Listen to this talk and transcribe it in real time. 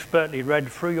expertly read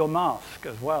through your mask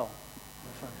as well.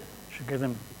 So should give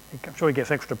him, I'm sure he gets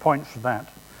extra points for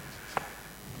that.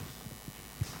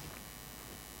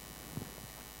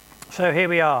 So here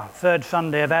we are, third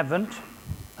Sunday of Advent.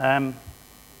 I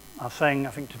was saying,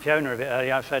 I think to Fiona a bit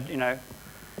earlier, I said,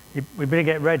 we better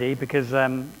get ready because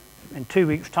in 2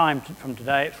 weeks' time from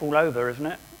today, it's all over, isn't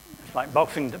it? It's like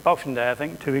Boxing Day, I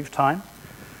think, 2 weeks' time.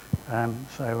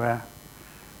 So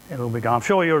it'll be gone. I'm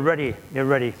sure you're ready. You're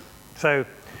ready. So,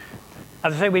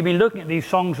 as I say, we've been looking at these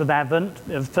songs of Advent.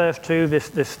 The first two, this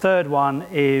third one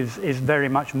is very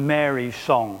much Mary's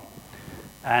song,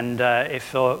 and it's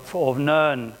sort of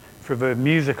known for the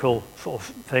musical sort of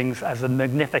things as the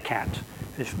Magnificat.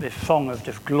 This song of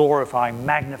just glorifying,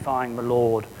 magnifying the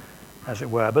Lord, as it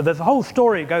were. But there's a whole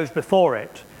story that goes before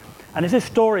it, and it's this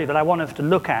story that I want us to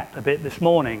look at a bit this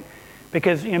morning,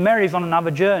 because Mary's on another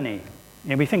journey.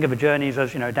 We think of the journeys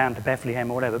as down to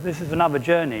Bethlehem or whatever. But this is another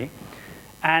journey,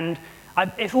 and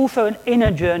it's also an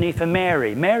inner journey for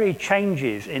Mary. Mary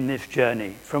changes in this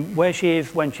journey from where she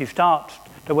is when she starts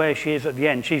to where she is at the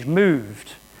end. She's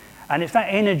moved, and it's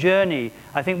that inner journey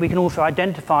I think we can also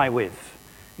identify with,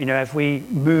 as we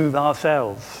move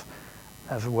ourselves,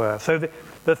 as it were. So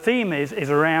the theme is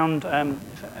around.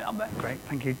 Great,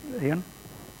 thank you, Ian.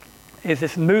 Is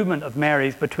this movement of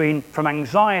Mary's from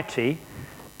anxiety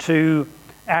to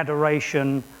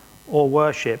adoration or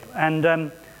worship.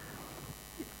 And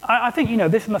I think,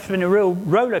 this must have been a real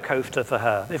roller coaster for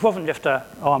her. It wasn't just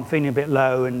I'm feeling a bit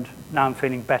low and now I'm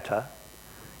feeling better.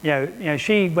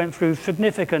 She went through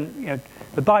significant,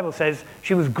 the Bible says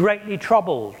she was greatly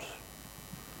troubled,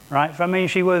 right? So,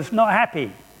 she was not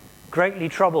happy, greatly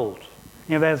troubled.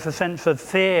 There's a sense of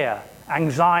fear,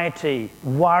 anxiety,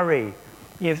 worry,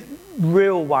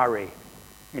 real worry.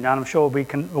 And I'm sure we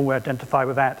can all identify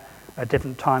with that at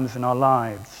different times in our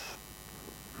lives.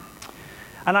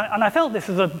 And I felt this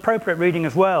was an appropriate reading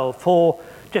as well for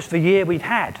just the year we've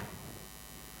had.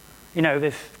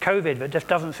 This COVID that just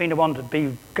doesn't seem to want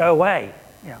to go away.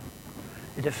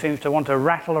 It just seems to want to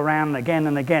rattle around again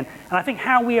and again. And I think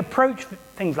how we approach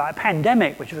things like a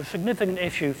pandemic, which is a significant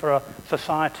issue for our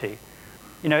society,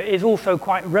 is also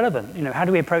quite relevant. How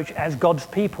do we approach it as God's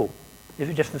people? Is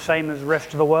it just the same as the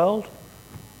rest of the world?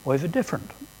 Or is it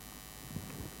different?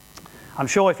 I'm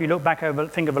sure if you look back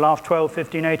think of the last 12,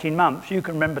 15, 18 months, you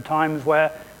can remember times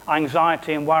where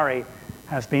anxiety and worry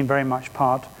has been very much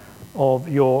part of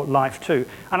your life too.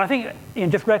 And I think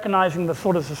just recognizing the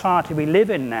sort of society we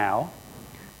live in now,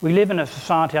 we live in a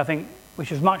society, I think,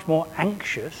 which is much more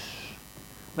anxious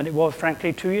than it was,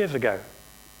 frankly, 2 years ago.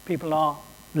 People are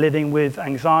living with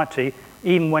anxiety,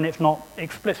 even when it's not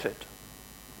explicit.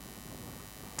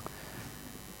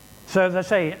 So as I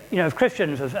say, as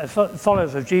Christians, as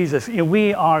followers of Jesus,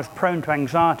 we are as prone to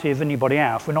anxiety as anybody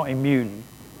else. We're not immune,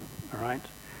 all right?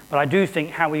 But I do think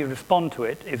how we respond to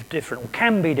it is different, or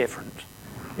can be different,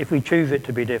 if we choose it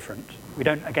to be different. We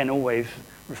don't, again, always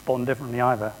respond differently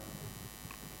either.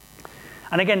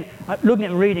 And again, looking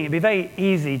at the reading, it'd be very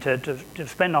easy to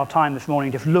spend our time this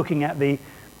morning just looking at the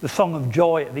song of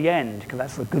joy at the end, because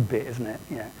that's the good bit, isn't it?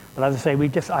 But as I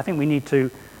say, I think we need to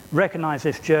recognize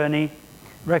this journey,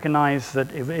 recognize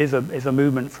that it is a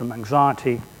movement from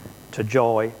anxiety to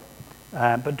joy,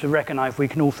 but to recognize we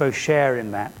can also share in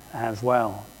that as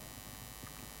well.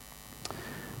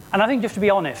 And I think just to be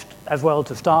honest as well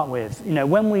to start with,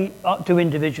 when we do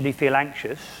individually feel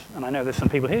anxious, and I know there's some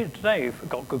people here today who've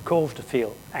got good cause to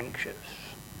feel anxious,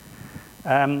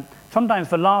 sometimes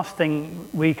the last thing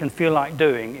we can feel like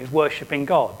doing is worshipping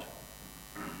God.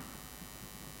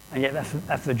 And yet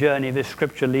that's the journey this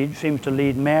scripture seems to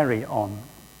lead Mary on.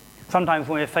 Sometimes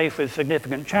when we're faced with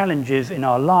significant challenges in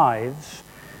our lives,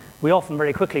 we often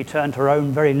very quickly turn to our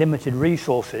own very limited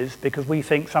resources because we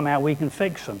think somehow we can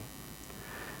fix them,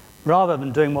 rather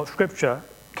than doing what scripture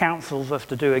counsels us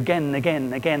to do again and again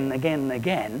and again and again and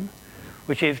again,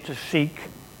 which is to seek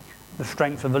the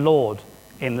strength of the Lord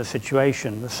in the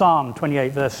situation. The Psalm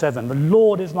 28 verse 7, "The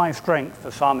Lord is my strength,"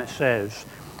 the psalmist says.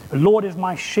 "The Lord is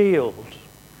my shield,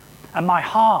 and my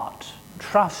heart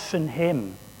trusts in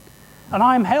him, and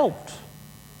I am helped.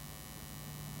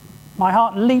 My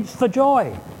heart leaps for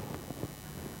joy,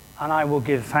 and I will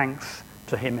give thanks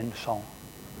to him in song."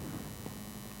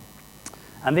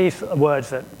 And these are words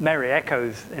that Mary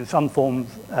echoes in some forms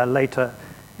later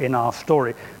in our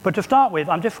story. But to start with,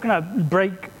 I'm just going to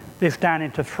break this down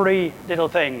into three little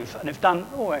things. And it's done,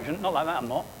 actually, not like that, I'm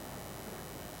not.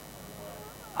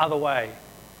 Other way.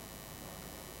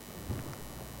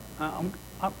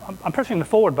 I'm pressing the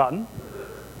forward button.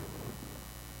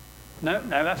 No,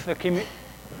 that's the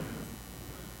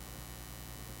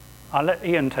I'll let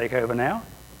Ian take over now.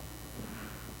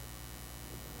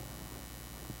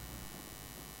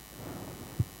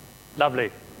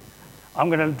 Lovely. I'm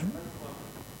going to...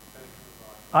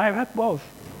 I was.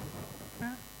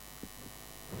 Yeah.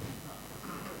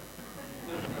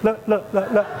 Look.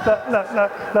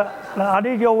 I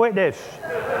need your witness.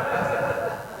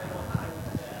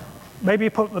 Maybe you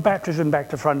put the baptism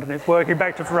back to front and it's working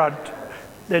back to front.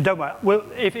 Don't worry. Well,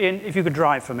 if you could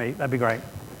drive for me, that'd be great.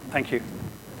 Thank you.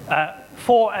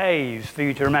 4 A's for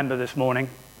you to remember this morning.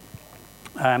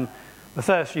 The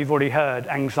first you've already heard,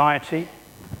 anxiety.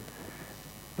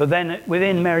 But then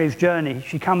within Mary's journey,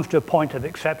 she comes to a point of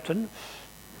acceptance.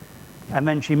 And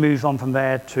then she moves on from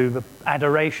there to the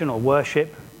adoration or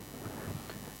worship.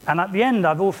 And at the end,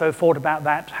 I've also thought about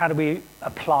that. How do we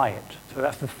apply it? So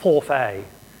that's the 4th A,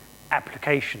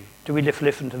 application. Do we just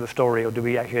listen to the story or do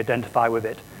we actually identify with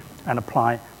it and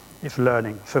apply its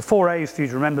learning? So 4 A's for you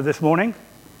to remember this morning.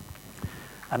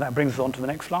 And that brings us on to the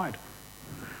next slide.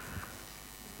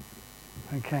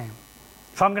 Okay.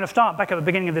 So I'm going to start back at the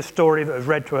beginning of this story that was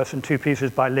read to us in 2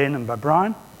 pieces by Lynn and by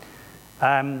Brian.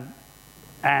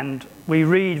 And we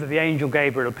read that the angel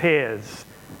Gabriel appears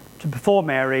before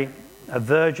Mary, a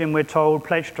virgin, we're told,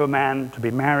 pledged to a man to be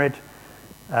married,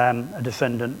 a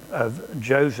descendant of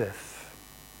Joseph.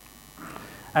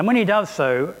 And when he does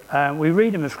so, we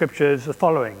read in the scriptures the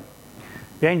following.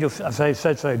 The angel, as I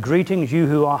said, so, greetings, you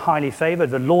who are highly favored,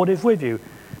 the Lord is with you.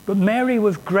 But Mary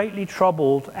was greatly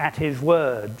troubled at his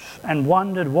words and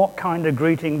wondered what kind of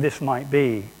greeting this might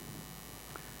be.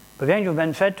 But the angel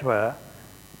then said to her,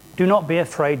 do not be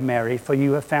afraid, Mary, for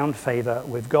you have found favor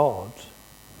with God.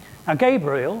 Now,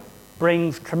 Gabriel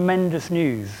brings tremendous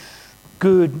news,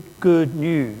 good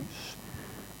news.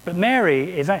 But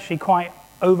Mary is actually quite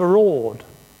overawed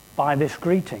by this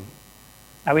greeting.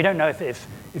 Now, we don't know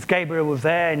if Gabriel was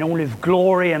there in all his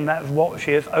glory and that's what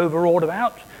she is overawed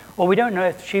about, or we don't know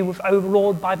if she was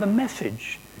overawed by the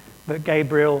message that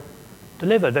Gabriel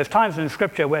delivered. There's times in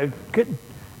Scripture where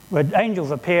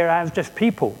angels appear as just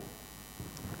people.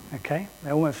 Okay?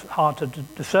 They're almost hard to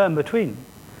discern between.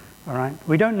 All right?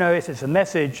 We don't know if it's a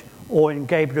message or in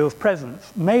Gabriel's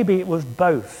presence. Maybe it was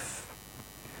both.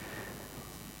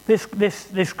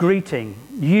 This greeting,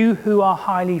 you who are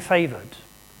highly favored,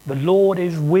 the Lord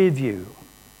is with you.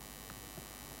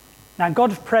 Now,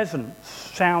 God's presence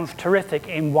sounds terrific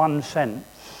in one sense.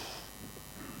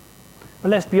 But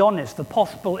let's be honest, the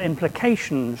possible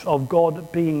implications of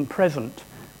God being present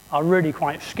are really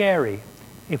quite scary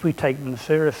if we take them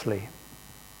seriously.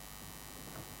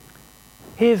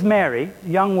 Here's Mary, a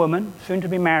young woman, soon to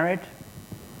be married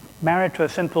to a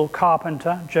simple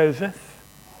carpenter, Joseph.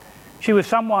 She was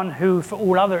someone who, for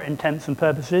all other intents and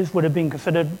purposes, would have been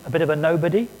considered a bit of a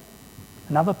nobody,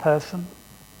 another person.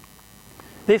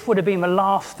 This would have been the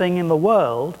last thing in the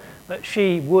world that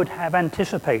she would have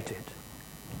anticipated.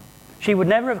 She would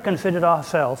never have considered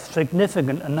herself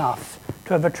significant enough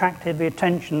to have attracted the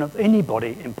attention of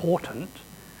anybody important,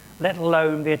 let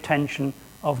alone the attention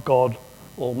of God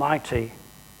Almighty.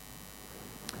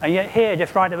 And yet here,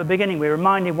 just right at the beginning, we're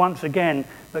reminded once again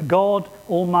that God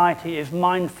Almighty is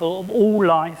mindful of all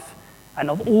life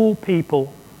and of all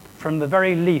people, from the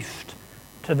very least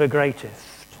to the greatest.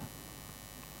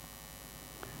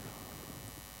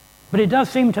 But it does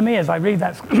seem to me, as I read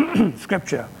that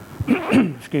scripture,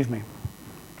 excuse me,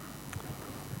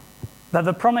 that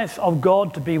the promise of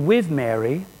God to be with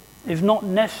Mary is not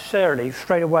necessarily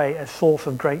straight away a source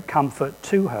of great comfort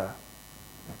to her.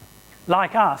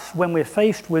 Like us, when we're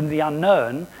faced with the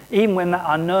unknown, even when that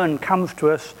unknown comes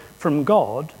to us from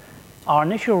God, our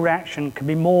initial reaction can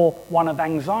be more one of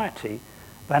anxiety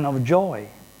than of joy.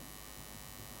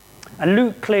 And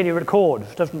Luke clearly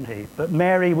records, doesn't he, that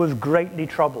Mary was greatly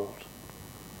troubled,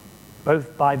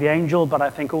 both by the angel, but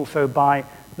I think also by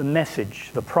the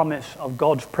message, the promise of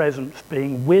God's presence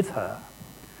being with her,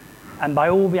 and by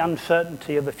all the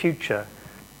uncertainty of the future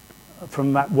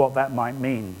from what that might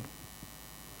mean.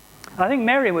 And I think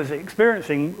Mary was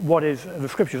experiencing what is the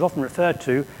scriptures often referred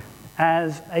to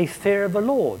as a fear of the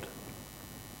Lord,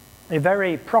 a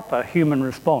very proper human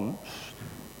response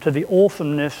to the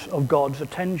awesomeness of God's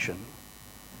attention.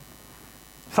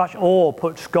 Such awe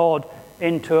puts God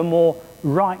into a more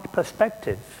right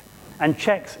perspective and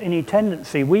checks any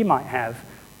tendency we might have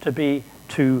to be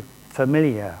too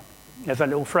familiar. There's a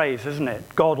little phrase, isn't it?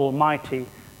 God Almighty,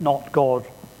 not God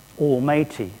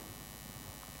Almighty.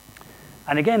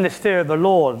 And again, this fear of the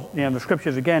Lord, the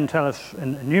scriptures again tell us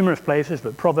in numerous places,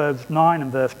 but Proverbs 9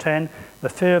 and verse 10, the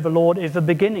fear of the Lord is the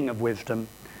beginning of wisdom,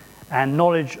 and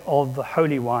knowledge of the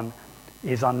Holy One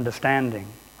is understanding.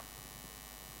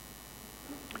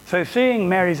 So seeing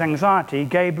Mary's anxiety,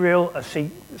 Gabriel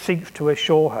seeks to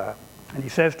assure her. And he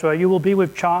says to her, you will be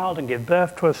with child and give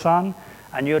birth to a son,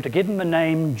 and you are to give him the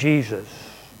name Jesus.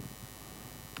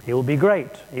 He will be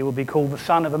great. He will be called the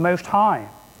Son of the Most High.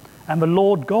 And the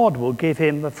Lord God will give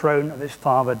him the throne of his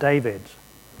father David.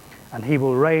 And he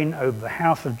will reign over the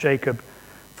house of Jacob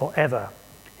forever.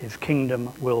 His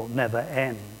kingdom will never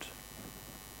end.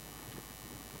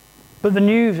 But the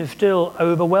news is still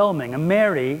overwhelming. And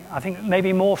Mary, I think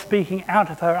maybe more speaking out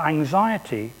of her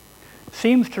anxiety,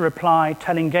 seems to reply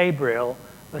telling Gabriel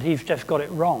that he's just got it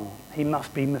wrong. He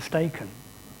must be mistaken.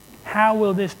 How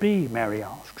will this be, Mary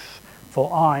asks,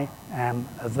 for I am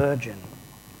a virgin.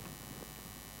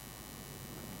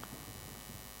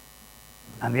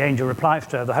 And the angel replies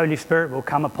to her, the Holy Spirit will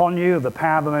come upon you, the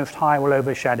power of the Most High will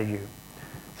overshadow you.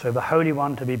 So the Holy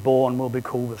One to be born will be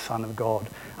called the Son of God.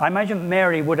 I imagine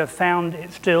Mary would have found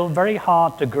it still very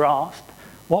hard to grasp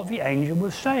what the angel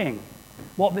was saying,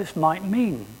 what this might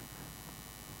mean.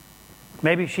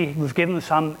 Maybe she was given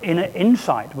some inner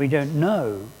insight, we don't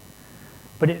know.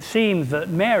 But it seems that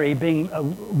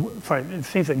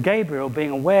Gabriel, being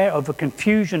aware of the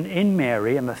confusion in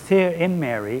Mary and the fear in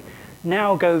Mary,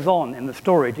 now goes on in the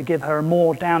story to give her a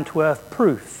more down-to-earth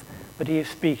proof that he is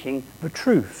speaking the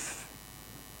truth.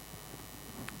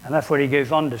 And that's what he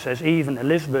goes on to say, even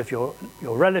Elizabeth, your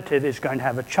relative, is going to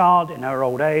have a child in her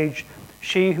old age.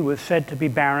 She who was said to be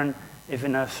barren is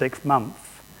in her 6th month,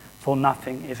 for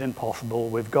nothing is impossible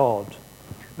with God.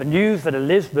 The news that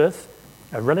Elizabeth,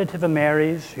 a relative of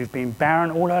Mary's, who's been barren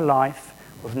all her life,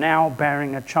 was now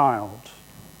bearing a child.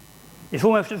 It's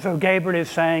almost as though Gabriel is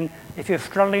saying, if you're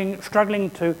struggling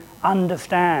to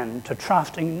understand, to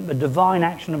trust in the divine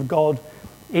action of God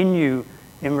in you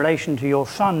in relation to your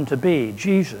son to be,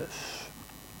 Jesus,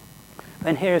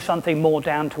 then here is something more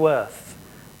down to earth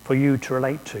for you to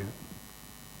relate to.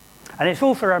 And it's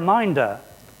also a reminder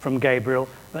from Gabriel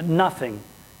that nothing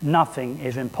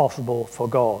is impossible for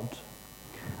God.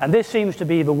 And this seems to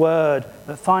be the word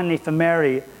that finally for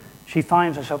Mary, she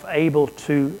finds herself able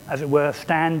to, as it were,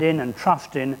 stand in and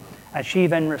trust in, as she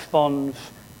then responds,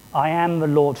 I am the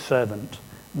Lord's servant,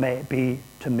 may it be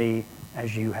to me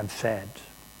as you have said.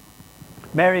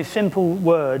 Mary's simple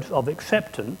words of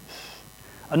acceptance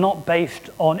are not based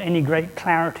on any great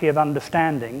clarity of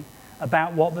understanding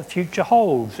about what the future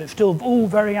holds. It's still all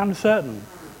very uncertain.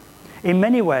 In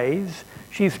many ways,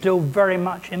 she's still very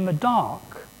much in the dark.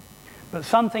 But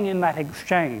something in that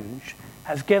exchange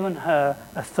has given her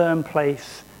a firm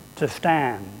place to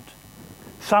stand,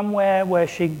 somewhere where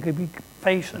she could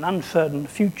face an uncertain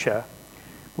future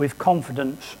with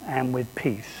confidence and with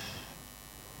peace.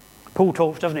 Paul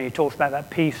talks, doesn't he? He talks about that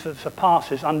peace that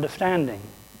surpasses understanding.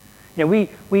 You know,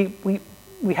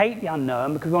 we hate the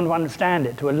unknown because we want to understand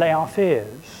it, to allay our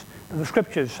fears. But the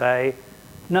scriptures say,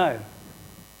 no,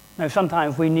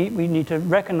 sometimes we need to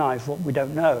recognize what we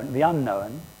don't know and the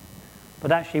unknown,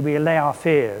 but actually we allay our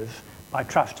fears by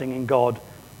trusting in God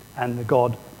and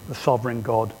the sovereign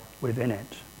God within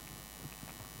it.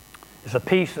 It's a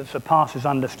peace that surpasses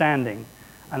understanding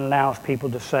and allows people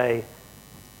to say,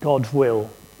 God's will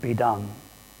be done.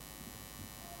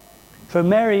 So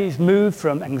Mary's move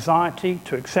from anxiety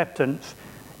to acceptance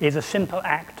is a simple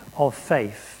act of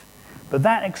faith. But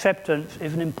that acceptance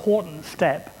is an important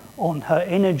step on her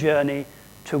inner journey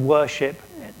to worship,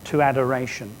 to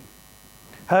adoration.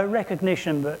 Her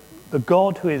recognition that the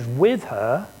God who is with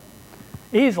her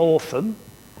is awesome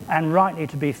and rightly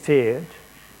to be feared,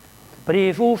 but he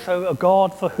is also a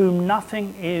God for whom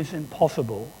nothing is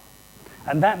impossible.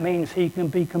 And that means he can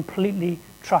be completely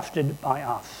trusted by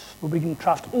us. We can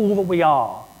trust all that we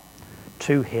are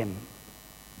to him.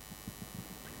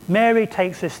 Mary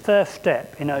takes this first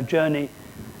step in her journey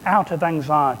out of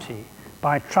anxiety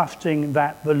by trusting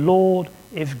that the Lord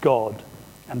is God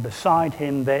and beside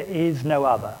him there is no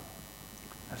other.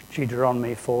 That's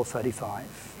Deuteronomy 4:35.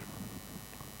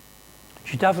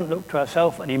 She doesn't look to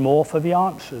herself anymore for the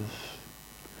answers.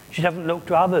 She doesn't look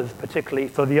to others particularly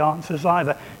for the answers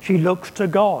either. She looks to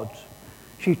God.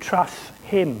 She trusts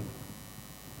him.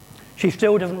 She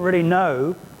still doesn't really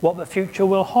know what the future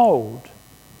will hold,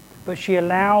 but she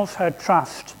allows her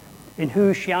trust in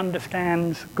who she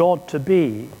understands God to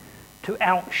be to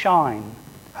outshine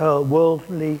her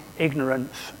worldly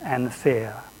ignorance and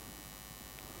fear.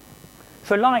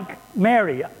 So like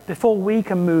Mary, before we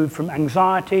can move from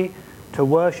anxiety to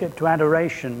worship to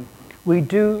adoration, we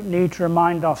do need to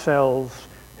remind ourselves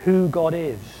who God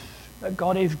is, that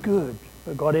God is good,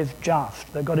 that God is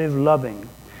just, that God is loving,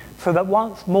 so that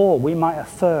once more we might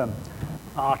affirm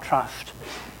our trust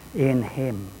in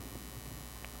him.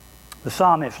 The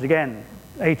psalmist, again,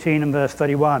 18 and verse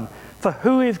 31, for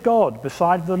who is God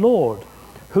beside the Lord?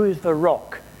 Who is the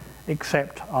rock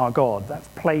except our God? That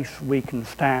place we can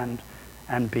stand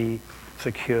and be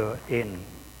secure in.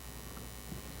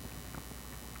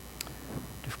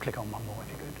 Just click on one more if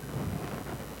you could.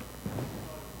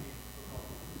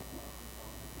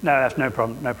 No, that's no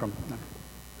problem, no problem. No.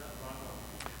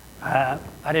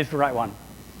 That is the right one.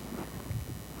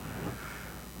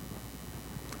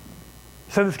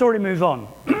 So the story moves on,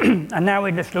 and now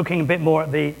we're just looking a bit more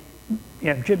at the,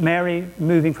 Mary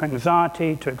moving from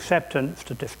anxiety to acceptance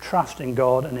to distrust in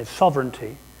God and his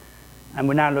sovereignty, and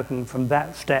we're now looking from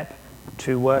that step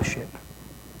to worship.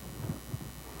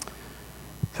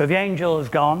 So the angel is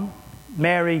gone.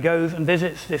 Mary goes and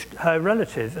visits her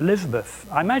relative, Elizabeth.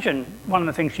 I imagine one of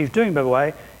the things she's doing, by the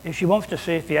way, is she wants to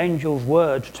see if the angel's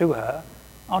words to her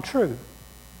are true.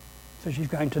 So she's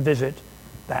going to visit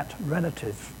that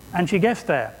relative. And she gets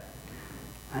there,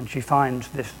 and she finds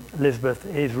this Elizabeth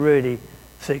is really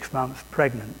 6 months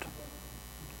pregnant.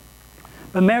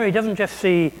 But Mary doesn't just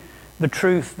see the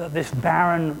truth that this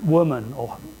barren woman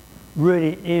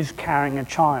really is carrying a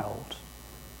child.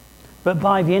 But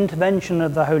by the intervention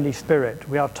of the Holy Spirit,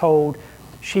 we are told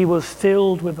she was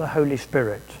filled with the Holy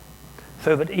Spirit,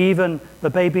 so that even the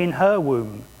baby in her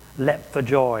womb leapt for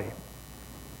joy.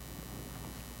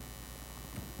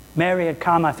 Mary had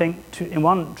come, I think, in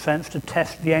one sense, to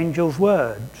test the angel's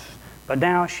words, but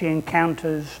now she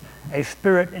encounters a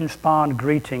Spirit-inspired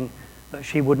greeting that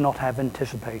she would not have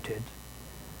anticipated.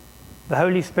 The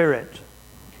Holy Spirit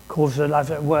causes,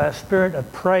 as it were, a spirit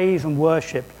of praise and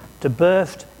worship to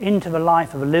burst into the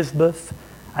life of Elizabeth,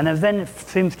 and then it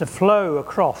seems to flow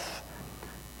across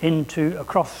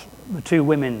the two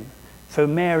women. So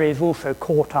Mary is also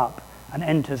caught up and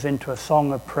enters into a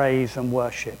song of praise and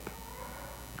worship.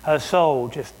 Her soul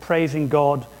just praising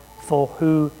God for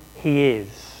who he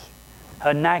is.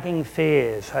 Her nagging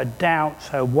fears, her doubts,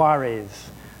 her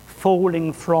worries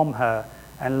falling from her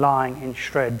and lying in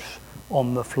shreds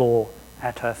on the floor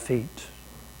at her feet.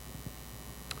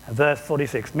 Verse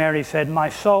 46, Mary said, "My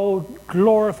soul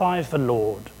glorifies the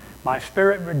Lord. My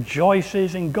spirit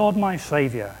rejoices in God my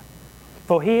Saviour,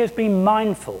 for he has been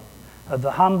mindful of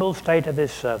the humble state of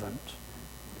his servant.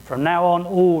 From now on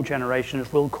all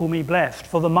generations will call me blessed,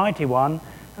 for the Mighty One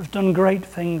has done great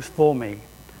things for me.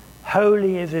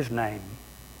 Holy is his name.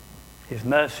 His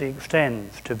mercy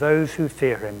extends to those who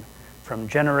fear him from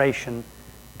generation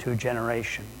to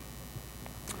generation."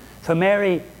 So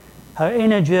Mary, her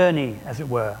inner journey, as it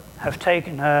were, has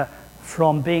taken her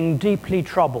from being deeply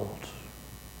troubled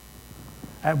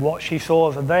at what she saw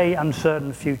as a very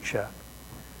uncertain future,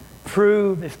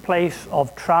 through this place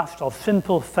of trust, of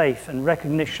simple faith and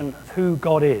recognition of who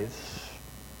God is.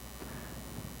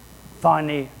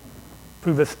 Finally,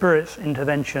 through the Spirit's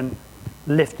intervention,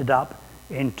 lifted up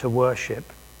into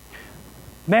worship.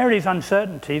 Mary's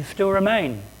uncertainties still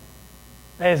remain.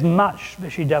 There's much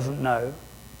that she doesn't know,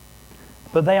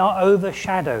 but they are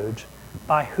overshadowed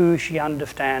by who she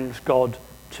understands God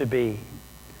to be,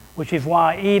 which is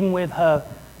why even with her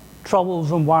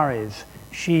troubles and worries,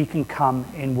 she can come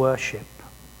in worship.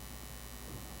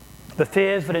 The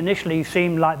fears that initially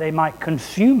seemed like they might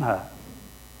consume her,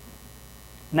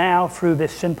 now through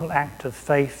this simple act of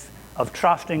faith, of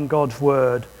trusting God's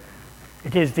word,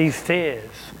 it is these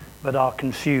fears that are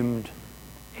consumed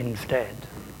instead.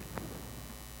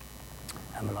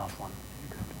 And the last one.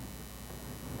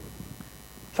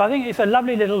 So I think it's a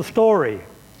lovely little story,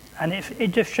 and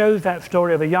it just shows that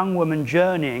story of a young woman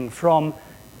journeying from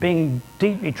being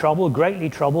deeply troubled, greatly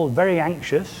troubled, very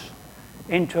anxious,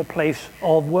 into a place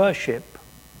of worship.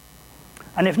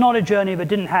 And it's not a journey that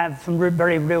didn't have some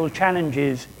very real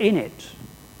challenges in it,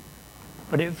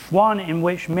 but it's one in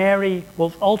which Mary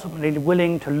was ultimately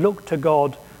willing to look to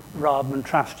God rather than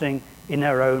trusting in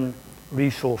her own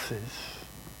resources.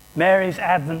 Mary's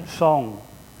Advent song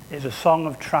is a song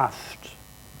of trust.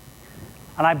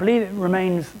 And I believe it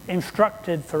remains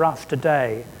instructive for us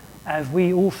today as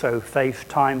we also face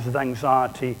times of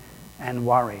anxiety and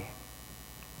worry.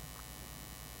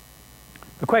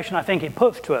 The question I think it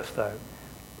puts to us, though,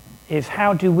 is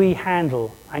how do we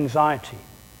handle anxiety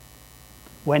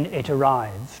when it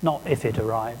arrives? Not if it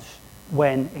arrives,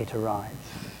 when it arrives.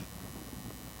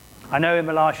 I know in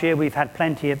the last year we've had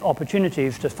plenty of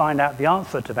opportunities to find out the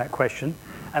answer to that question,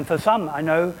 and for some I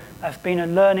know that's been a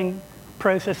learning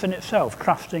process in itself,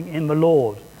 trusting in the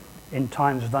Lord in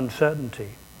times of uncertainty.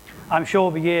 I'm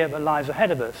sure the year that lies ahead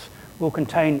of us will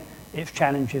contain its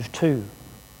challenges too.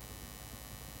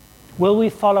 Will we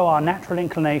follow our natural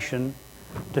inclination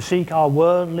to seek our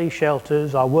worldly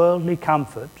shelters, our worldly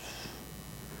comforts,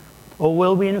 or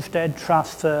will we instead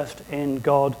trust first in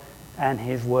God and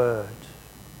his word?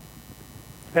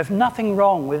 There's nothing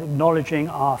wrong with acknowledging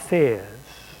our fears.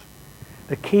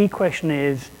 The key question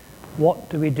is, what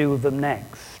do we do with them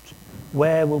next?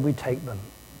 Where will we take them?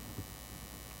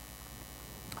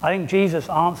 I think Jesus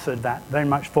answered that very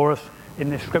much for us in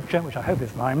this scripture, which I hope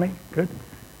is behind me. Good.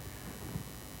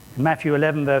 In Matthew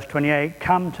 11, verse 28,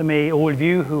 "Come to me, all of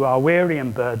you who are weary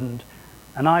and burdened,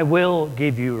 and I will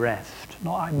give you rest."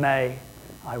 Not I may,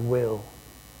 I will.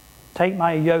 "Take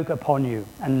my yoke upon you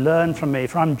and learn from me,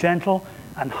 for I'm gentle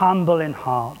and humble in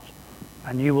heart,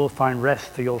 and you will find rest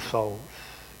for your souls."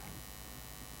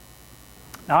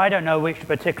 Now, I don't know which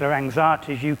particular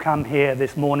anxieties you come here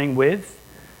this morning with.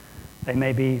 Today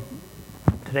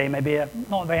may be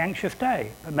not a very anxious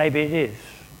day, but maybe it is.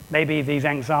 Maybe these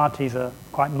anxieties are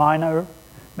quite minor,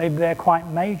 maybe they're quite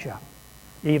major,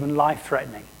 even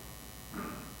life-threatening.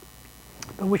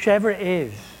 But whichever it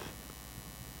is,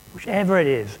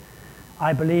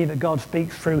 I believe that God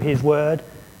speaks through his word,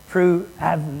 through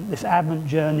this Advent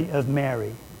journey of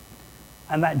Mary.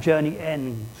 And that journey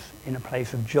ends in a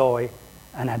place of joy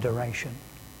and adoration.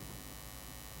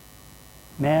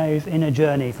 Mary's inner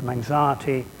journey from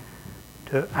anxiety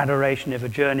to adoration is a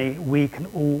journey we can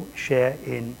all share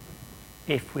in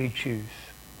if we choose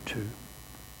to.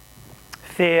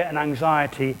 Fear and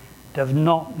anxiety does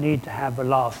not need to have the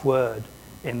last word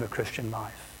in the Christian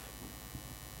life.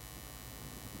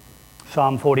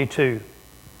 Psalm 42.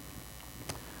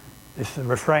 This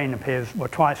refrain appears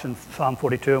twice in Psalm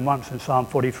 42 and once in Psalm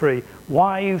 43.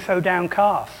 "Why are you so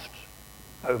downcast,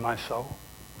 O my soul?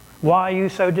 Why are you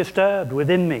so disturbed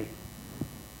within me?"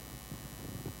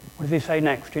 What does he say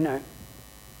next? You know?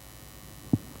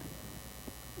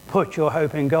 Put your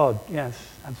hope in God. Yes,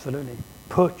 absolutely.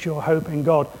 Put your hope in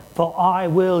God, for I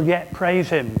will yet praise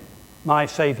him, my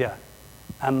Saviour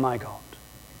and my God.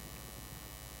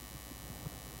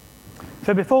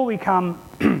 So before we come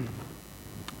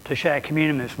to share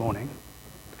communion this morning,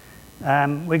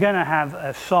 we're going to have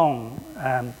a song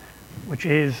which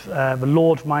is "The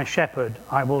Lord's my shepherd,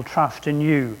 I will trust in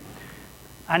you."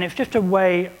 And it's just a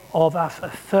way of us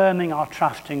affirming our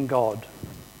trust in God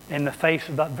in the face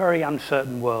of that very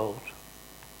uncertain world.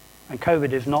 And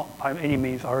COVID is not by any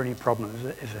means our only problem,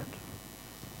 is it?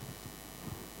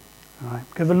 All right.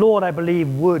 Because the Lord, I believe,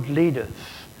 would lead us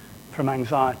from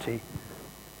anxiety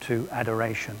to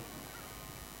adoration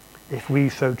if we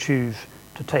so choose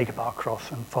to take up our cross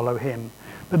and follow him.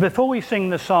 But before we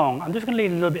sing the song, I'm just going to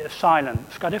leave a little bit of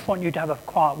silence. I just want you to have a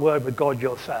quiet word with God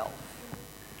yourself.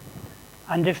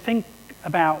 And just think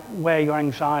about where your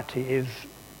anxiety is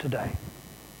today.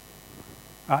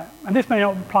 Right? And this may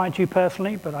not apply to you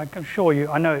personally, but I can assure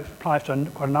you, I know it applies to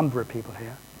quite a number of people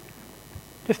here.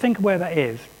 Just think of where that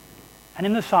is. And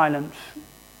in the silence,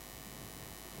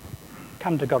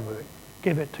 come to God with it.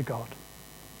 Give it to God.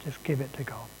 Just give it to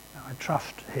God. I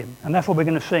trust him. And that's what we're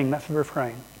going to sing. That's the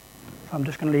refrain. So I'm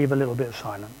just going to leave a little bit of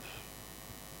silence.